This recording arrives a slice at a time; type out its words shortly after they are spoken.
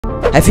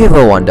Have you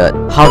ever wondered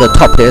how the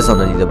top players on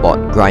the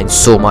leaderboard grind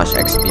so much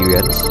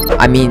experience?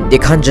 I mean, they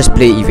can't just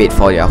play Evade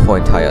for their whole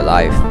entire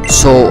life.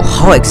 So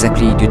how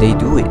exactly do they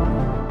do it?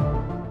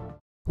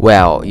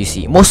 Well, you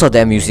see, most of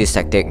them use this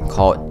tactic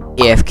called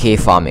AFK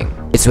farming.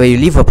 It's where you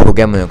leave a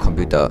program on your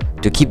computer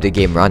to keep the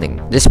game running.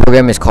 This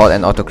program is called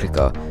an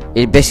Autoclicker.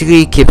 It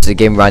basically keeps the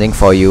game running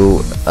for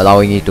you,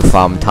 allowing you to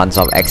farm tons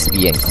of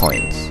XP and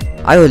coins.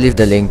 I will leave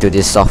the link to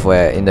this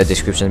software in the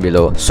description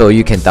below so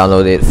you can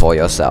download it for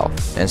yourself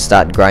and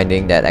start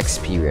grinding that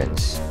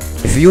experience.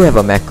 If you have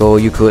a macro,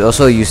 you could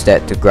also use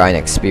that to grind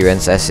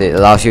experience as it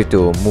allows you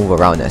to move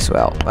around as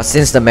well. But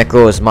since the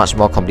macro is much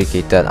more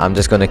complicated, I'm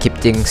just gonna keep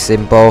things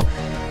simple,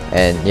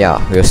 and yeah,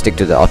 we'll stick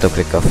to the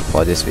Autoclicker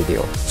for this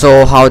video.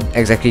 So how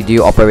exactly do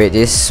you operate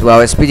this?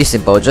 Well, it's pretty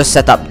simple. Just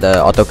set up the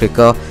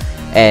Autoclicker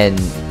and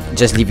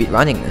just leave it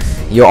running.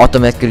 You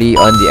automatically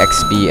earn the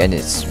XP, and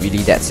it's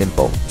really that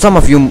simple. Some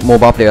of you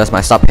mobile players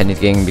might start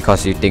panicking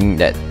because you think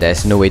that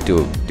there's no way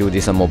to do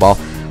this on mobile.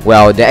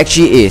 Well, there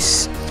actually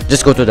is.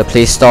 Just go to the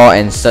Play Store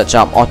and search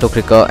up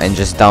Autoclicker and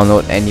just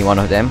download any one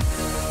of them.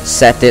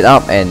 Set it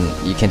up and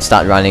you can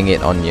start running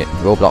it on your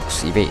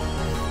Roblox Evade.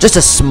 Just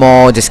a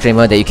small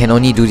disclaimer that you can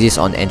only do this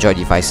on Android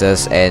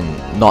devices and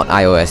not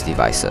iOS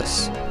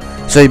devices.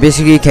 So you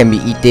basically can be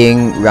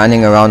eating,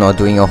 running around or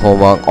doing your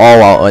homework all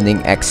while earning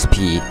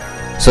XP.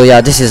 So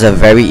yeah, this is a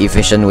very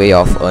efficient way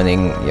of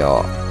earning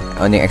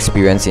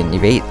experience in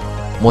Evade.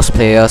 Most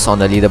players on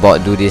the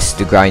leaderboard do this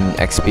to grind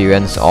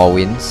experience or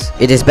wins.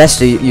 It is best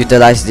to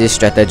utilize this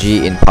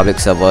strategy in public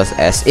servers,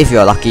 as if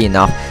you're lucky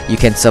enough, you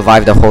can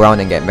survive the whole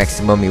round and get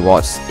maximum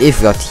rewards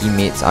if your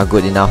teammates are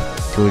good enough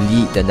to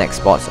lead the next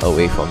bots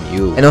away from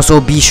you. And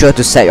also be sure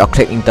to set your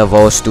click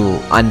intervals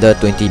to under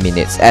 20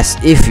 minutes, as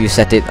if you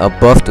set it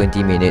above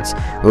 20 minutes,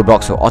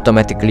 Roblox will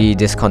automatically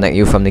disconnect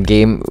you from the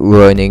game,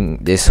 ruining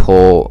this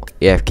whole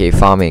AFK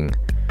farming.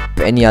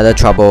 If any other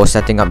trouble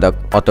setting up the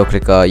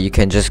Autoclicker, you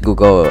can just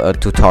Google a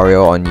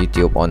tutorial on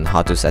YouTube on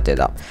how to set it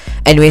up.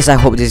 Anyways, I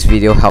hope this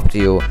video helped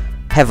you.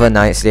 Have a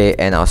nice day,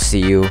 and I'll see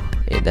you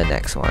in the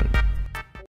next one.